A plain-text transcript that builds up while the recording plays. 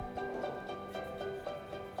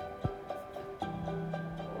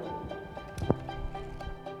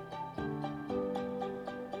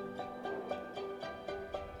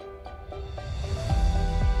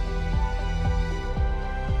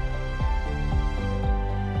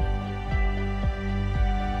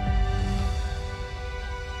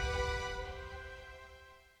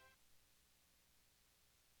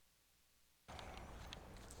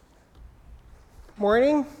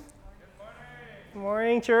Morning. Good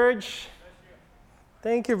morning, church.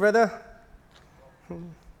 Thank you, brother.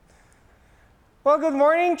 Well, good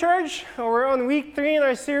morning, church. We're on week 3 in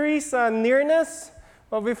our series on nearness.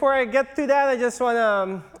 But before I get to that, I just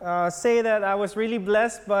want to say that I was really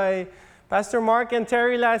blessed by Pastor Mark and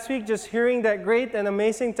Terry last week, just hearing that great and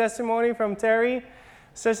amazing testimony from Terry.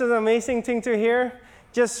 Such an amazing thing to hear.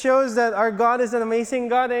 Just shows that our God is an amazing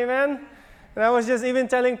God, amen? And I was just even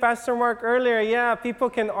telling Pastor Mark earlier, yeah, people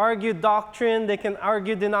can argue doctrine, they can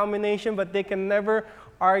argue denomination, but they can never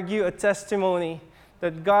argue a testimony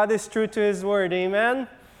that God is true to His Word, amen?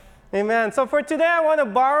 Amen. So for today, I want to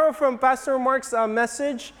borrow from Pastor Mark's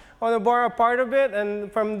message. I want to borrow part of it,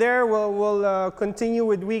 and from there, we'll continue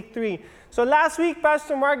with week 3. So last week,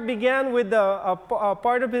 Pastor Mark began with a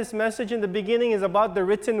part of his message in the beginning is about the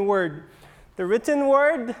written Word. The written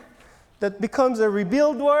Word that becomes a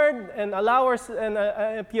revealed word, and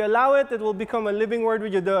if you allow it, it will become a living word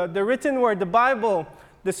with you. The written word, the Bible,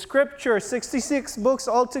 the Scripture, 66 books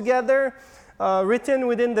altogether, written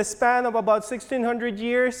within the span of about 1,600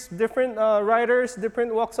 years, different writers,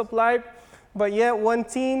 different walks of life, but yet one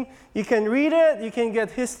team. You can read it, you can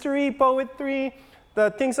get history, poetry,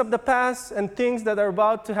 the things of the past, and things that are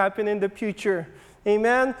about to happen in the future.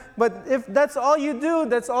 Amen. But if that's all you do,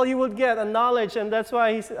 that's all you will get, a knowledge, and that's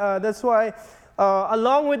why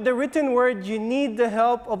along with the written word, you need the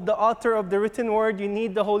help of the author of the written word. You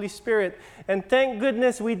need the Holy Spirit, and thank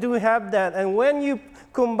goodness we do have that. And when you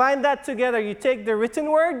combine that together, you take the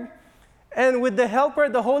written word, and with the helper,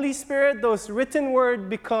 the Holy Spirit, those written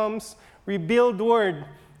word becomes revealed word.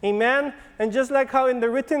 Amen. And just like how in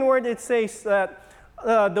the written word it says that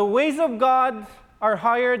the ways of God are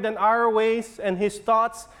higher than our ways, and His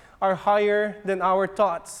thoughts are higher than our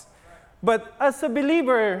thoughts. But as a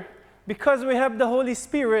believer, because we have the Holy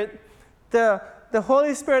Spirit, the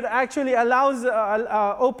Holy Spirit actually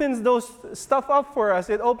opens those stuff up for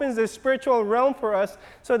us. It opens the spiritual realm for us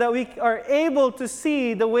so that we are able to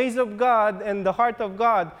see the ways of God and the heart of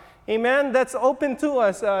God. Amen? That's open to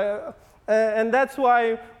us. And that's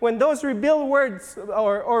why when those revealed words,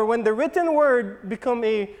 or when the written word become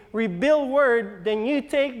a revealed word, then you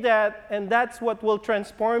take that, and that's what will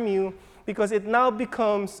transform you, because it now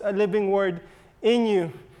becomes a living word in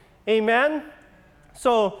you. Amen?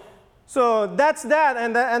 So that's that,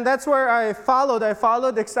 and that's where I followed. I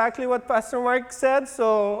followed exactly what Pastor Mark said.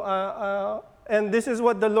 And this is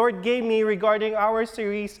what the Lord gave me regarding our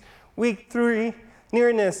series, week 3.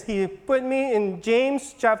 Nearness. He put me in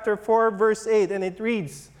James chapter 4, verse 8, and it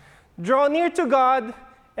reads, "Draw near to God,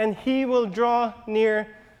 and He will draw near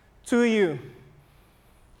to you."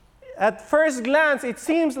 At first glance, it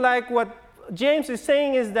seems like what James is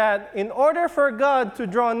saying is that in order for God to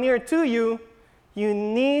draw near to you, you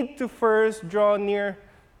need to first draw near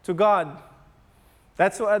to God.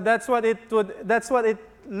 That's what it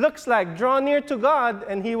looks like. Draw near to God,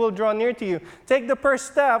 and He will draw near to you. Take the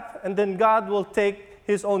first step, and then God will take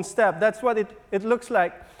His own step. That's what it looks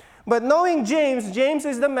like. But knowing James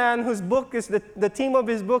is the man whose book is, the theme of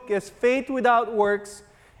his book is Faith Without Works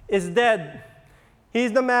is Dead.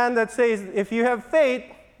 He's the man that says, if you have faith,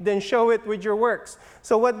 then show it with your works.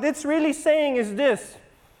 So what it's really saying is this,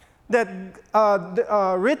 that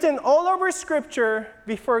written all over Scripture,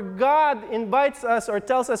 before God invites us or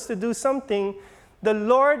tells us to do something, the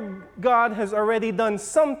Lord God has already done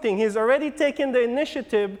something. He's already taken the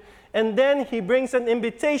initiative, and then He brings an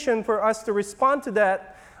invitation for us to respond to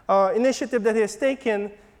that initiative that He has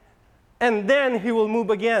taken, and then He will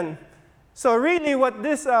move again. So really what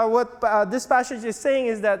this passage is saying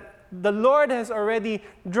is that the Lord has already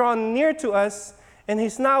drawn near to us, and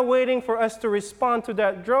He's now waiting for us to respond to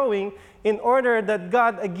that drawing in order that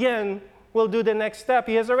God again will do the next step.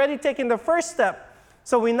 He has already taken the first step,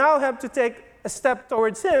 so we now have to take a step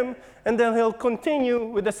towards Him, and then He'll continue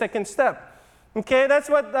with the second step. Okay, that's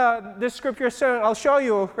what this scripture is saying. I'll show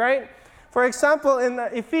you, right? For example, in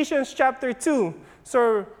Ephesians chapter 2.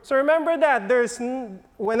 So remember that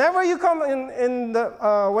whenever you come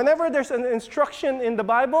whenever there's an instruction in the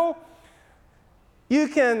Bible, you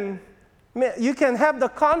can have the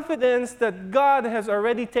confidence that God has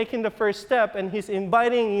already taken the first step, and He's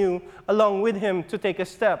inviting you along with Him to take a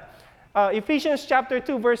step. Ephesians chapter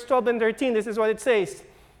 2, verse 12 and 13, this is what it says.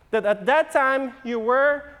 That at that time you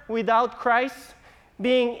were without Christ,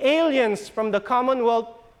 being aliens from the commonwealth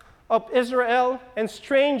of Israel and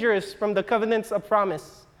strangers from the covenants of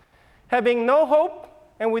promise, having no hope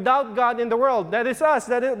and without God in the world. That is us.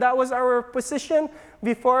 That was our position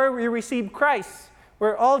before we received Christ.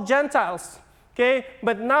 We're all Gentiles. Okay?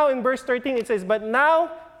 But now in verse 13 it says, "But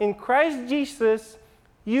now in Christ Jesus,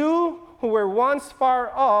 you who were once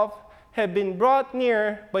far off have been brought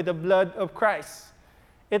near by the blood of Christ.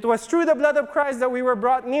 It was through the blood of Christ that we were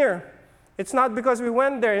brought near. It's not because we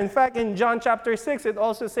went there. In fact, in John chapter 6, it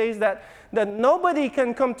also says that nobody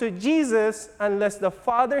can come to Jesus unless the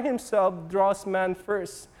Father himself draws man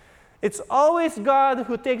first. It's always God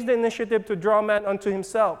who takes the initiative to draw man unto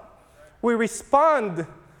himself. We respond.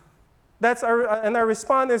 And our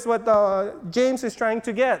response is what James is trying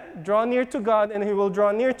to get. Draw near to God and he will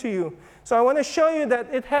draw near to you. So I want to show you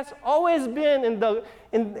that it has always been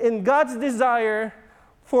in God's desire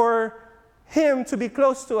for him to be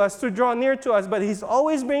close to us, to draw near to us, but he's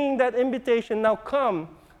always bringing that invitation, now come,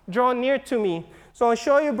 draw near to me. So I'll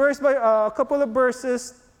show you a couple of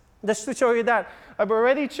verses just to show you that. I've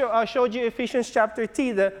already showed you Ephesians chapter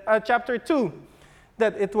 2,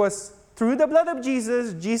 that it was through the blood of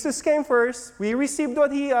Jesus. Jesus came first. We received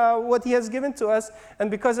what he has given to us,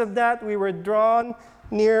 and because of that, we were drawn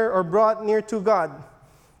near or brought near to God.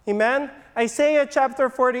 Amen? Isaiah chapter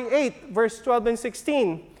 48, verse 12 and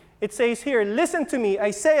 16. It says here, listen to me.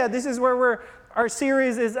 Isaiah, this is where our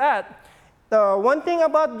series is at. One thing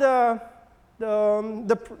about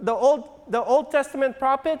the Old Testament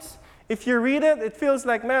prophets, if you read it, it feels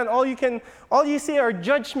like, man, all you see are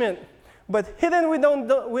judgment. But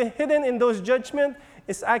hidden in those judgment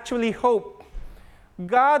is actually hope.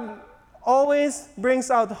 God always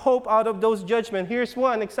brings out hope out of those judgment. Here's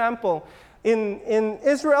one example. In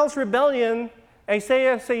Israel's rebellion,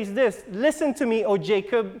 Isaiah says this, listen to me, O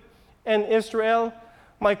Jacob and Israel,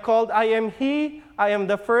 my called, I am he, I am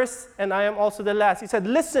the first, and I am also the last. He said,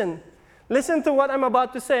 listen to what I'm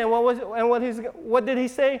about to say. And what did he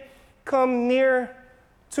say? Come near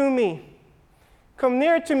to me. Come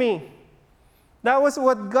near to me. That was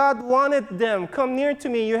what God wanted them. Come near to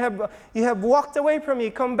me. You have walked away from me.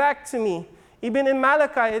 Come back to me. Even in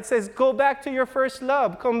Malachi, it says, go back to your first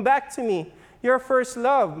love. Come back to me, your first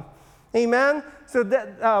love. Amen? So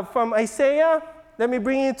that, from Isaiah, let me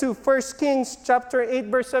bring you to 1 Kings chapter 8,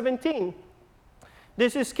 verse 17.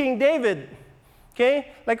 This is King David.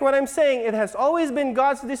 Okay? Like what I'm saying, it has always been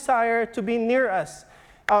God's desire to be near us.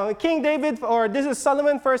 King David, or this is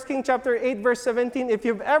Solomon, 1 King chapter 8, verse 17. If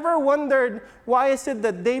you've ever wondered why is it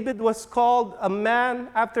that David was called a man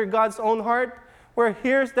after God's own heart, well,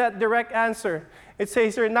 here's that direct answer. It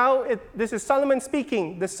says here, this is Solomon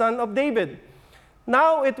speaking, the son of David.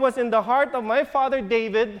 Now it was in the heart of my father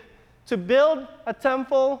David to build a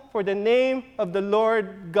temple for the name of the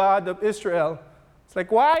Lord God of Israel. It's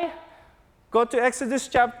like, why? Go to Exodus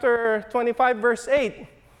chapter 25, verse 8.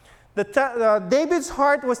 David's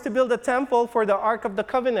heart was to build a temple for the Ark of the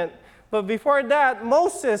Covenant. But before that,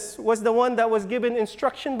 Moses was the one that was given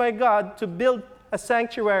instruction by God to build a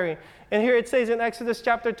sanctuary. And here it says in Exodus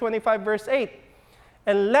chapter 25, verse 8,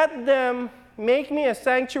 and let them make me a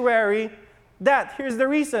sanctuary that, here's the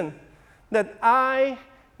reason, that I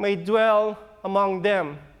may dwell among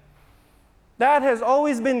them. That has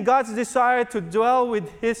always been God's desire, to dwell with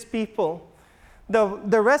his people.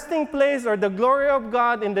 The resting place or the glory of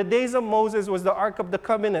God in the days of Moses was the Ark of the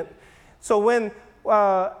Covenant. So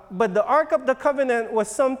but the Ark of the Covenant was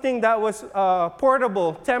something that was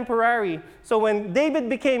portable, temporary. So when David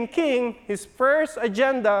became king, his first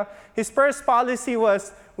agenda, his first policy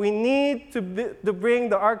was, we need to bring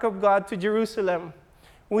the Ark of God to Jerusalem.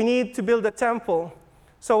 We need to build a temple.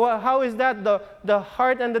 So how is that the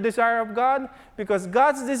heart and the desire of God? Because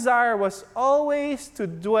God's desire was always to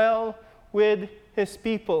dwell with his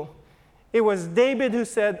people. It was David who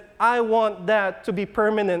said, I want that to be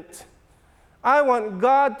permanent. I want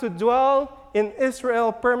God to dwell in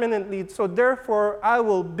Israel permanently, so therefore I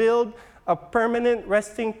will build a permanent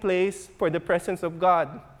resting place for the presence of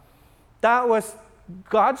God. That was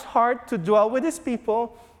God's heart, to dwell with his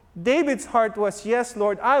people. David's heart was, yes,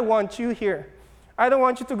 Lord, I want you here. I don't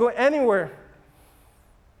want you to go anywhere.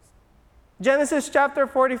 Genesis chapter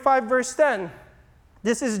 45, verse 10.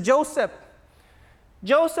 This is Joseph.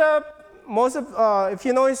 Joseph, if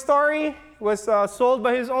you know his story, was sold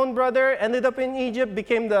by his own brother, ended up in Egypt,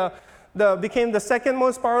 became the second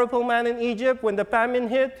most powerful man in Egypt. When the famine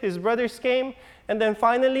hit, his brothers came, and then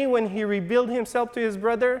finally, when he revealed himself to his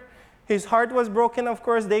brother, his heart was broken, of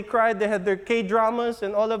course. They cried, they had their K-dramas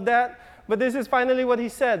and all of that. But this is finally what he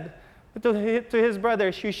said to his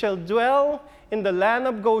brothers, you shall dwell in the land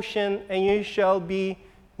of Goshen, and you shall be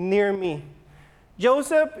near me.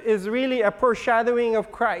 Joseph is really a foreshadowing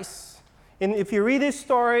of Christ. And if you read his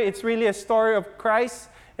story, it's really a story of Christ.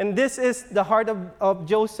 And this is the heart of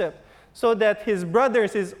Joseph, so that his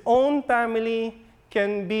brothers, his own family,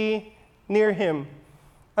 can be near him.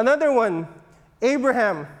 Another one,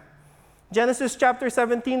 Abraham. Genesis chapter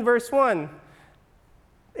 17, verse 1.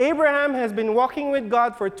 Abraham has been walking with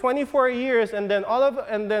God for 24 years, and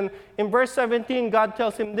then in verse 17, God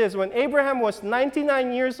tells him this. When Abraham was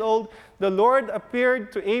 99 years old, the Lord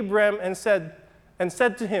appeared to Abraham and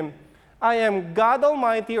said to him, I am God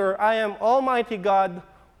Almighty, or I am Almighty God.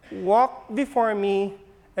 Walk before me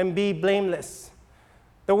and be blameless.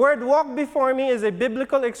 The word walk before me is a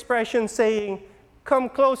biblical expression saying, come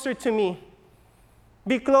closer to me.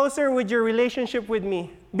 Be closer with your relationship with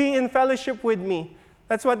me. Be in fellowship with me.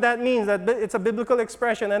 That's what that means. That it's a biblical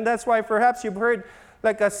expression. And that's why perhaps you've heard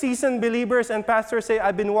like a seasoned believers and pastors say,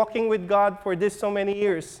 I've been walking with God for this so many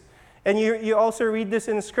years. And you also read this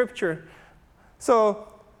in Scripture. So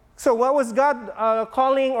what was God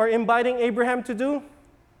calling or inviting Abraham to do?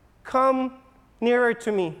 Come nearer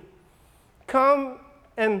to me. Come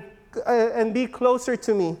and be closer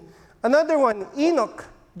to me. Another one, Enoch.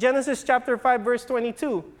 Genesis chapter 5, verse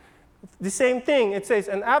 22. The same thing. It says,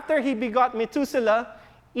 and after he begot Methuselah,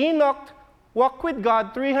 Enoch walked with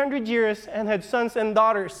God 300 years and had sons and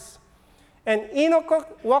daughters. And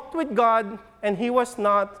Enoch walked with God, and he was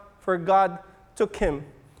not, for God took him.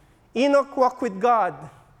 Enoch walked with God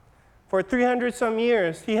for 300 some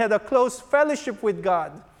years. He had a close fellowship with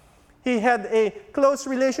God. He had a close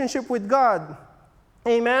relationship with God.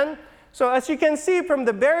 Amen? So as you can see from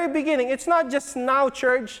the very beginning, it's not just now,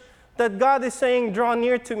 church, that God is saying, draw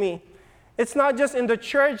near to me. It's not just in the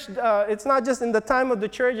church, it's not just in the time of the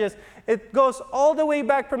churches. It goes all the way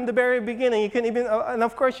back from the very beginning. You can even, and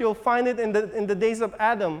of course you'll find it in the days of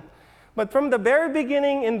Adam. But from the very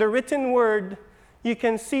beginning in the written word, you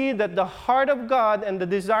can see that the heart of God and the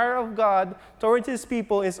desire of God towards his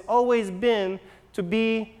people has always been to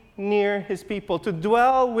be near his people, to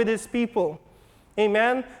dwell with his people.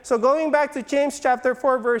 Amen? So going back to James chapter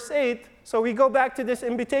 4, verse 8, so we go back to this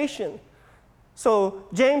invitation. So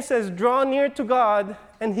James says, draw near to God,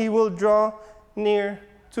 and he will draw near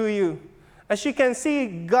to you. As you can see,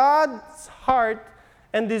 God's heart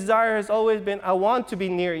and desire has always been, I want to be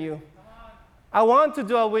near you. I want to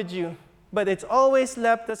dwell with you. But it's always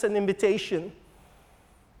left as an invitation,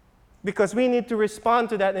 because we need to respond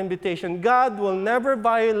to that invitation. God will never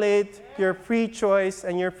violate your free choice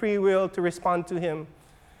and your free will to respond to him.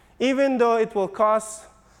 Even though it will cost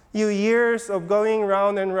you years of going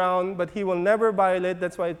round and round, but he will never violate.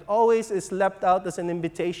 That's why it always is left out as an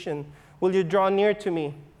invitation. Will you draw near to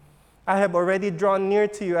me? I have already drawn near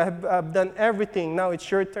to you. I've done everything. Now it's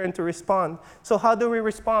your turn to respond. So how do we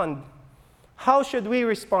respond? How should we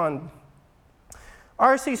respond?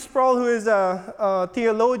 R.C. Sproul, who is a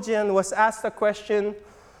theologian, was asked a question,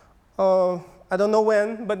 I don't know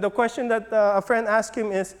when, but the question that a friend asked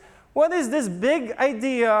him is, what is this big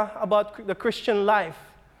idea about the Christian life?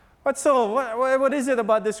 What is it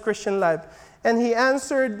about this Christian life? And he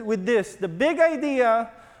answered with this, the big idea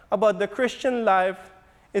about the Christian life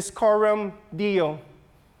is coram Deo.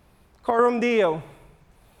 Coram Deo.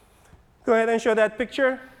 Go ahead and show that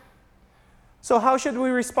picture. So how should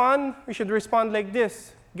we respond? We should respond like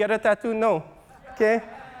this. Get a tattoo? No. Okay?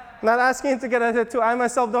 Not asking you to get a tattoo. I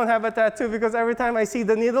myself don't have a tattoo because every time I see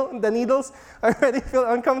the needles, I already feel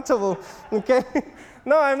uncomfortable. Okay?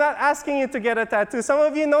 No, I'm not asking you to get a tattoo. Some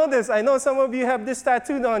of you know this. I know some of you have this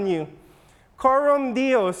tattooed on you. Coram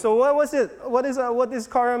Deo. So what was it? What is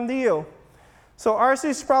coram Deo? So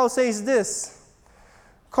R.C. Sproul says this.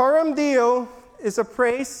 Coram Deo is a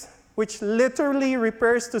phrase which literally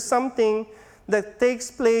refers to something that takes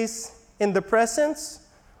place in the presence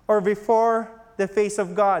or before the face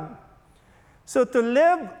of God. So to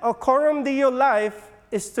live a coram Deo life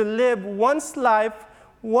is to live one's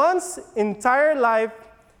entire life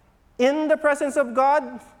in the presence of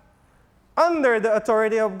God, under the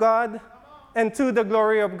authority of God, and to the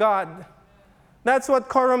glory of God. That's what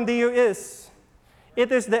coram Deo is.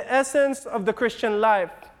 It is the essence of the Christian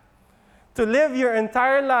life. To live your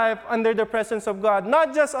entire life under the presence of God,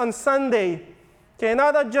 not just on Sunday, okay,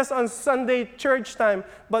 not just on Sunday church time,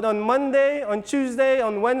 but on Monday, on Tuesday,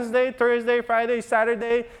 on Wednesday, Thursday, Friday,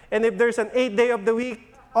 Saturday, and if there's an 8th day of the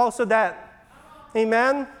week, also that.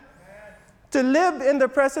 Amen? To live in the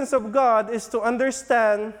presence of God is to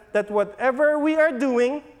understand that whatever we are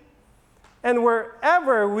doing and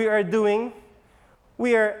wherever we are doing,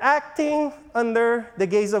 we are acting under the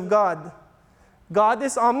gaze of God. God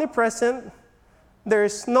is omnipresent. There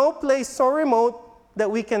is no place so remote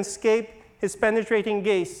that we can escape his penetrating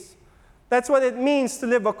gaze. That's what it means to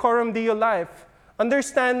live a coram Deo life.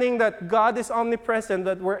 Understanding that God is omnipresent,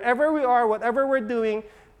 that wherever we are, whatever we're doing,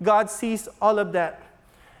 God sees all of that.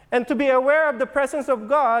 And to be aware of the presence of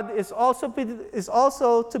God is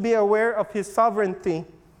also to be aware of his sovereignty.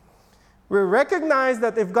 We recognize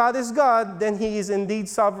that if God is God, then he is indeed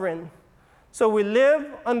sovereign. So we live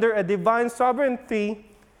under a divine sovereignty,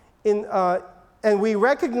 and we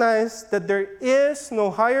recognize that there is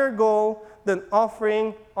no higher goal than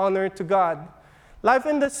offering honor to God. Life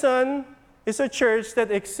in the Sun is a church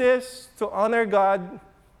that exists to honor God,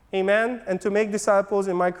 amen, and to make disciples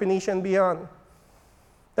in Micronesia and beyond.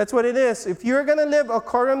 That's what it is. If you're going to live a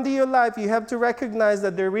Coram Deo life, you have to recognize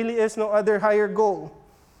that there really is no other higher goal.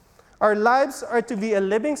 Our lives are to be a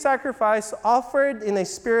living sacrifice offered in a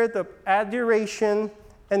spirit of adoration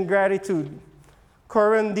and gratitude.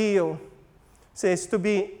 Coram Deo says to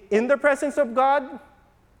be in the presence of God,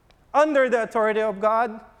 under the authority of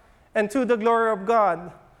God, and to the glory of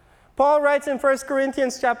God. Paul writes in 1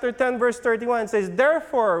 Corinthians chapter 10, verse 31, says,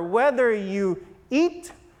 "Therefore, whether you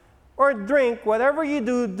eat or drink, whatever you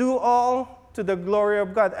do, do all to the glory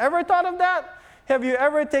of God." Ever thought of that? Have you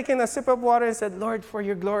ever taken a sip of water and said, "Lord, for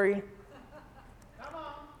your glory"? Come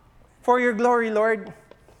on. For your glory, Lord.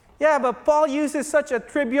 Yeah, but Paul uses such a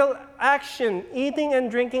trivial action, eating and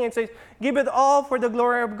drinking, and says, give it all for the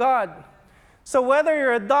glory of God. So whether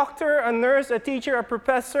you're a doctor, a nurse, a teacher, a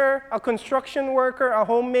professor, a construction worker, a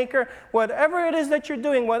homemaker, whatever it is that you're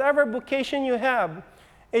doing, whatever vocation you have,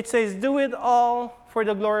 it says, do it all for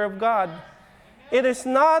the glory of God. It is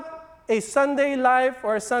not a Sunday life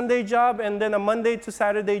or a Sunday job and then a Monday to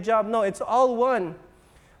Saturday job. No, it's all one.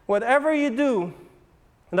 Whatever you do,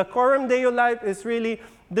 the Coram Deo life is really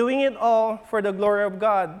doing it all for the glory of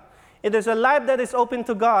God. It is a life that is open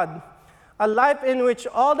to God. A life in which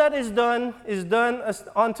all that is done as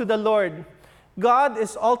unto the Lord. God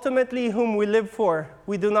is ultimately whom we live for.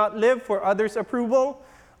 We do not live for others' approval,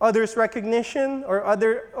 others' recognition, or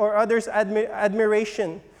others'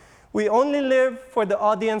 admiration. We only live for the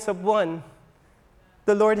audience of one,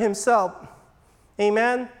 the Lord Himself.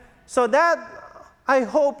 Amen? So that, I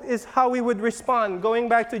hope, is how we would respond. Going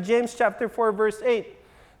back to James chapter 4, verse 8.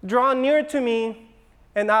 Draw near to me,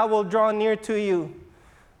 and I will draw near to you.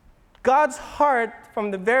 God's heart from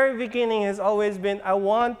the very beginning has always been, I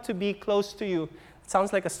want to be close to you. It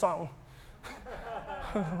sounds like a song.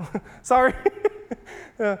 Sorry.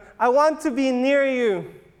 I want to be near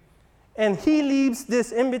you. And He leaves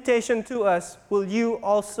this invitation to us. Will you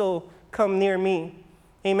also come near me?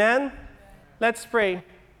 Amen? Let's pray.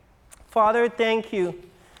 Father, thank you.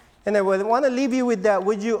 And I would want to leave you with that.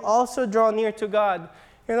 Would you also draw near to God?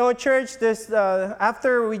 You know, church,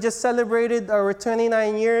 after we just celebrated our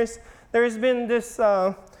 29 years, there's been this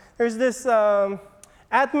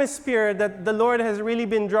atmosphere that the Lord has really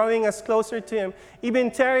been drawing us closer to Him.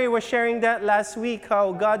 Even Terry was sharing that last week,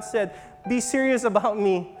 how God said, be serious about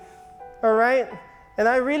me. All right? And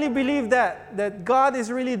I really believe that God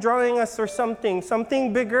is really drawing us for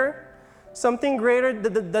something bigger, something greater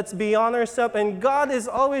that's beyond ourselves. And God is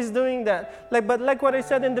always doing that. But like what I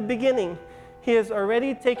said in the beginning, He has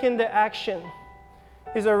already taken the action.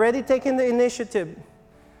 He's already taken the initiative.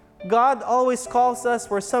 God always calls us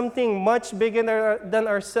for something much bigger than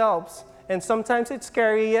ourselves. And sometimes it's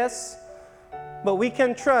scary, yes, but we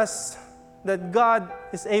can trust that God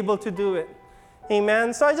is able to do it.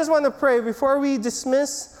 Amen. So I just want to pray. Before we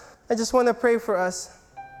dismiss, I just want to pray for us.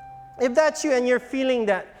 If that's you and you're feeling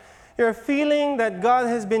that God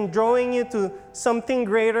has been drawing you to something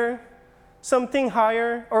greater, something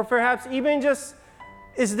higher, or perhaps even just,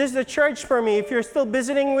 is this the church for me? If you're still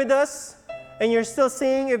visiting with us and you're still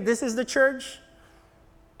seeing if this is the church,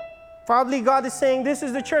 probably God is saying this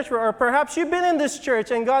is the church. Or perhaps you've been in this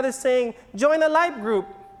church and God is saying, join a life group.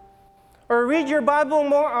 Or read your Bible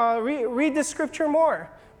more, read the scripture more.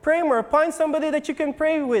 Pray more. Find somebody that you can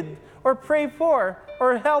pray with or pray for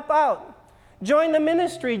or help out. Join the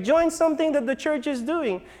ministry. Join something that the church is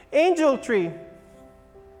doing. Angel Tree.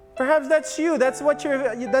 Perhaps that's you. That's what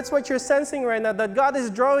you're sensing right now, that God is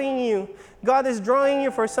drawing you. God is drawing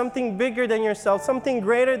you for something bigger than yourself, something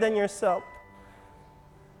greater than yourself.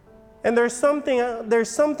 And there's something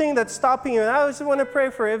that's stopping you. And I just want to pray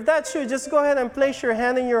for you. If that's you, just go ahead and place your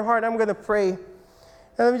hand in your heart. I'm going to pray.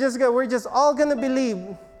 And we're just all going to believe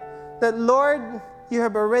that, Lord, you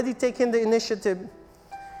have already taken the initiative.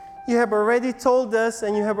 You have already told us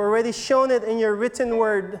and you have already shown it in your written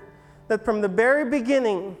word that from the very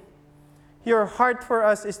beginning, your heart for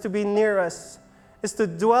us is to be near us, is to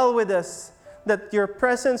dwell with us, that your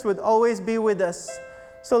presence would always be with us.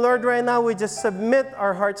 So, Lord, right now we just submit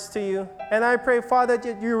our hearts to you. And I pray, Father,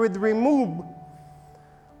 that you would remove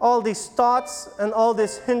all these thoughts and all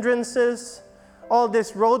these hindrances, all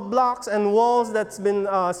these roadblocks and walls that's been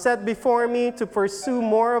set before me to pursue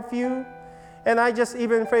more of you. And I just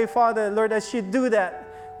even pray, Father, Lord, as you do that,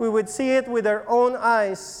 we would see it with our own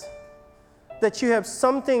eyes, that you have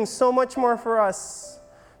something so much more for us,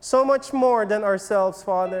 so much more than ourselves,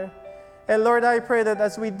 Father. And Lord, I pray that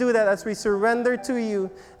as we do that, as we surrender to you,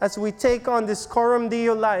 as we take on this Coram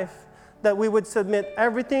Deo life, that we would submit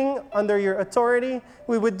everything under your authority,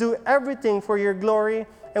 we would do everything for your glory,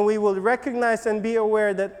 and we will recognize and be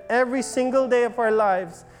aware that every single day of our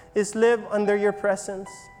lives is lived under your presence.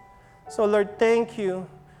 So Lord, thank you.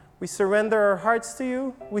 We surrender our hearts to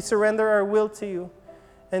you. We surrender our will to you.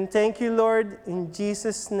 And thank you, Lord, in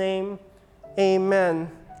Jesus' name, amen.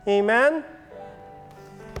 Amen.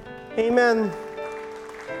 Amen.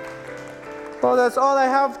 Well, that's all I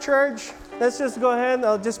have, church. Let's just go ahead.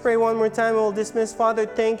 I'll just pray one more time. We'll dismiss. Father,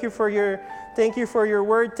 thank you for your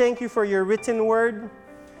word. Thank you for your written word.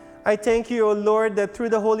 I thank you, O Lord, that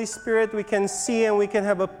through the Holy Spirit we can see and we can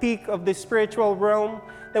have a peek of the spiritual realm,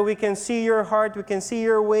 that we can see your heart, we can see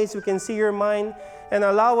your ways, we can see your mind, and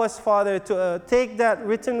allow us, Father, to take that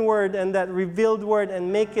written word and that revealed word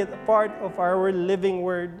and make it a part of our living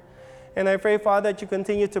word. And I pray, Father, that you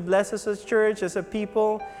continue to bless us as church, as a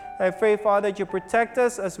people. I pray, Father, that you protect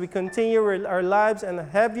us as we continue our lives and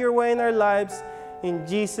have your way in our lives. In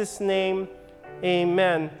Jesus' name,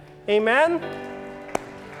 amen. Amen.